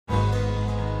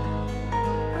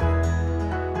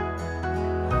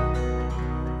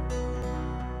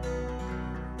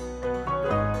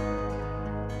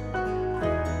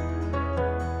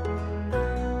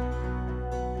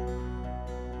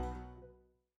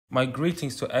My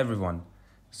greetings to everyone.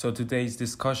 So today's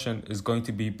discussion is going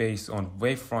to be based on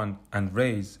wavefront and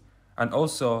rays, and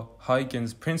also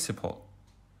Huygens principle.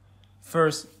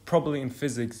 First, probably in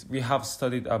physics, we have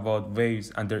studied about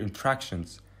waves and their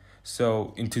interactions.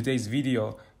 So in today's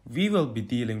video, we will be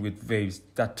dealing with waves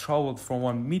that travel from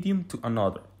one medium to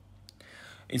another.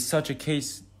 In such a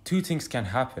case, two things can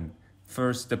happen.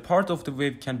 First, the part of the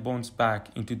wave can bounce back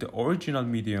into the original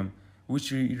medium,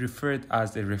 which we refer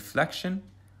as a reflection,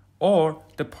 or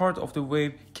the part of the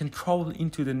wave can travel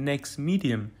into the next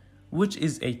medium, which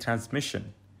is a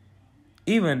transmission.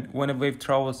 Even when a wave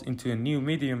travels into a new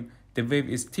medium, the wave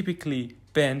is typically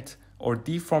bent or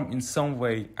deformed in some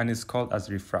way and is called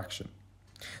as refraction.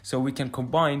 So we can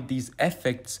combine these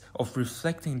effects of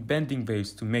reflecting bending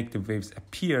waves to make the waves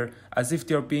appear as if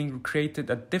they are being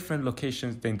created at different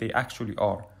locations than they actually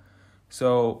are.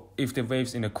 So if the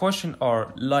waves in a question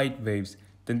are light waves,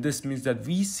 then this means that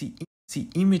we see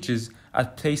images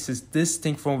at places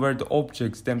distinct from where the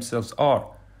objects themselves are,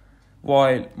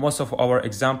 while most of our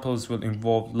examples will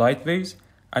involve light waves.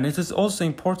 And it is also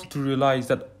important to realize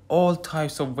that all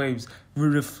types of waves will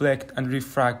reflect and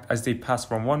refract as they pass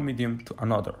from one medium to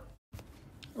another.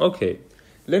 Okay,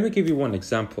 let me give you one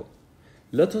example.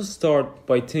 Let us start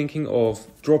by thinking of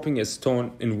dropping a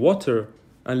stone in water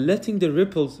and letting the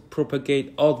ripples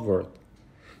propagate outward.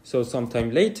 So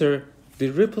sometime later, the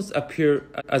ripples appear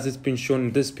as it's been shown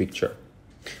in this picture.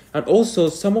 And also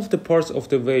some of the parts of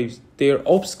the waves, they are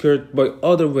obscured by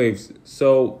other waves,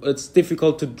 so it's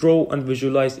difficult to draw and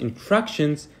visualize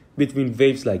interactions between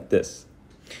waves like this.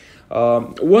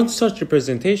 One such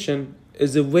representation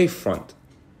is a wavefront,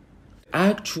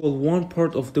 actual one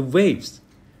part of the waves,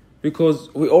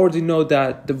 because we already know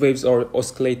that the waves are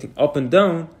oscillating up and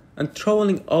down and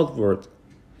traveling outward.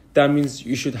 That means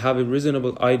you should have a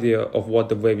reasonable idea of what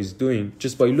the wave is doing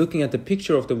just by looking at the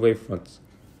picture of the wavefronts.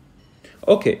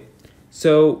 Okay,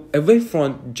 so a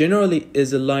wavefront generally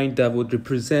is a line that would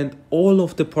represent all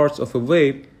of the parts of a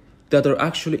wave that are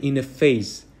actually in a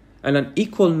phase and an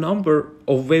equal number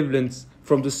of wavelengths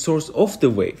from the source of the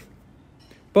wave.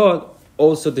 But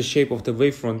also the shape of the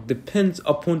wavefront depends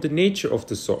upon the nature of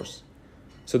the source.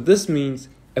 So this means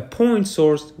a point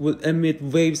source will emit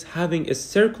waves having a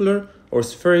circular or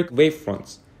spheric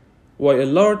wavefronts, while a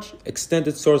large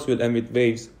extended source will emit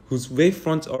waves whose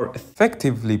wavefronts are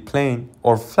effectively plane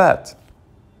or flat.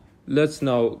 Let's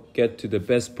now get to the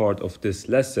best part of this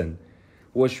lesson,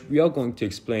 which we are going to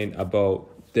explain about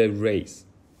the rays.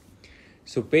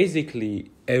 So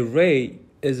basically, a ray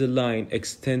is a line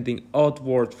extending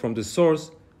outward from the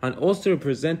source and also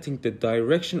representing the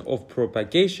direction of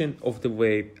propagation of the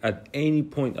wave at any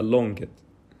point along it.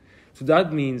 So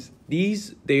that means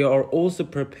they are also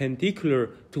perpendicular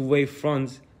to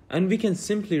wavefronts, and we can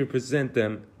simply represent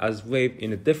them as wave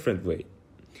in a different way,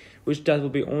 which that will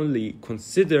be only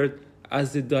considered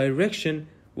as the direction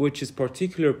which this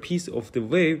particular piece of the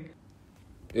wave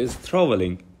is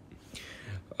traveling.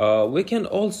 We can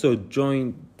also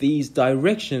join these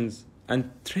directions and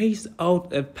trace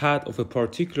out a path of a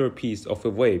particular piece of a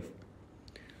wave.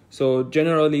 So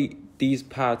generally these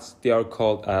paths, they are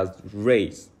called as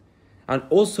rays. And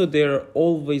also they are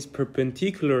always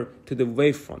perpendicular to the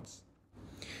wavefronts.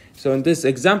 So in these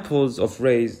examples of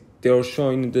rays, they are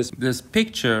showing in this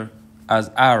picture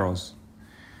as arrows.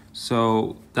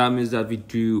 So that means that we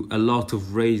do a lot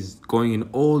of rays going in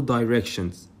all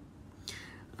directions.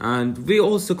 And we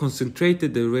also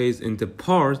concentrated the rays in the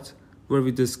part where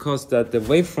we discussed that the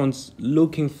wavefronts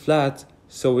looking flat,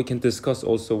 so we can discuss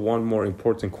also one more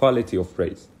important quality of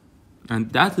rays.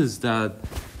 And that is that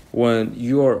when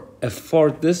you are a far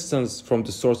distance from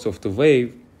the source of the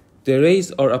wave, the rays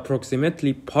are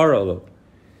approximately parallel.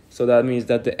 So that means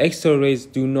that the extra rays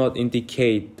do not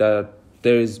indicate that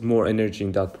there is more energy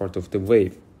in that part of the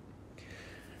wave.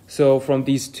 So from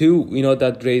these two, we know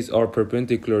that rays are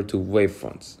perpendicular to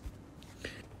wavefronts.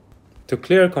 To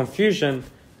clear confusion,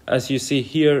 as you see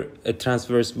here, a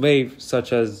transverse wave,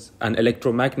 such as an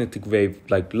electromagnetic wave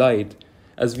like light,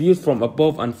 as viewed from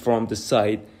above and from the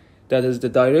side, that is, the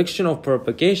direction of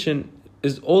propagation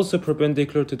is also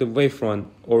perpendicular to the wavefront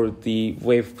or the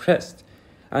wave crest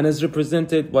and is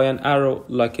represented by an arrow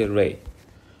like a ray.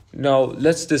 Now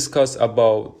let's discuss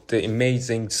about the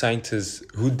amazing scientists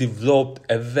who developed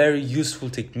a very useful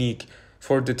technique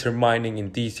for determining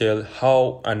in detail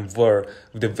how and where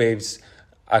the waves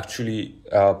actually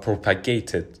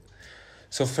propagated.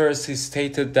 So first he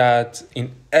stated that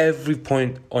in every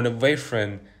point on a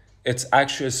wavefront, it's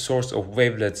actually a source of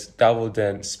wavelets that will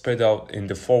then spread out in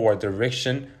the forward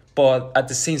direction, but at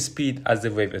the same speed as the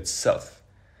wave itself.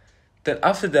 Then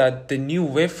after that, the new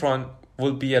wavefront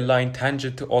will be a line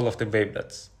tangent to all of the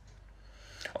wavelets.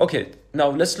 Okay, now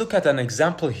let's look at an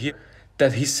example here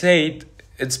that he said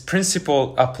its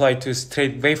principle applied to a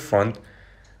straight wavefront,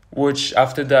 which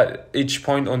after that each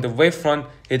point on the wavefront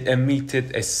it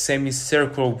emitted a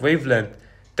semicircular wavelength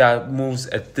that moves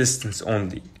at distance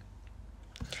only.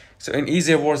 So in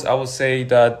easier words, I would say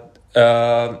that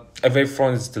a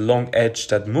wavefront is the long edge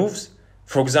that moves,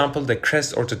 for example the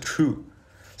crest or the true.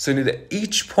 So in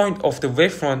each point of the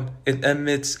wavefront it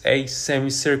emits a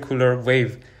semicircular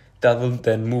wave that will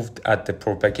then move at the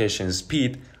propagation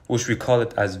speed, which we call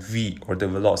it as v, or the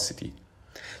velocity.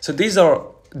 So these are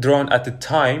drawn at the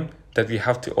time that we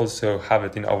have to also have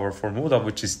it in our formula,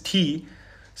 which is t,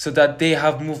 so that they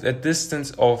have moved a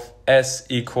distance of s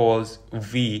equals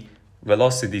v,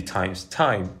 velocity times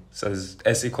time, so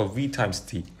s equals v times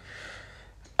t.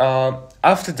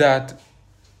 After that,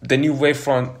 the new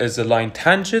wavefront is a line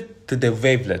tangent to the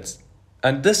wavelets,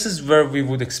 and this is where we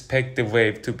would expect the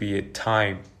wave to be at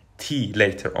time t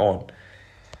later on.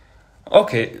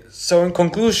 Okay, so in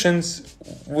conclusions,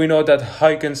 we know that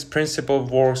Huygens principle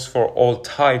works for all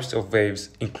types of waves,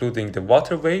 including the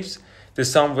water waves, the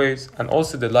sound waves, and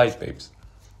also the light waves.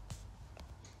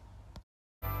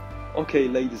 Okay,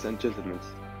 ladies and gentlemen,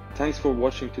 thanks for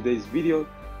watching today's video,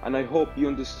 and I hope you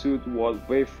understood what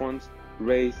wavefronts,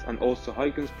 rays, and also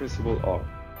Huygens principle are.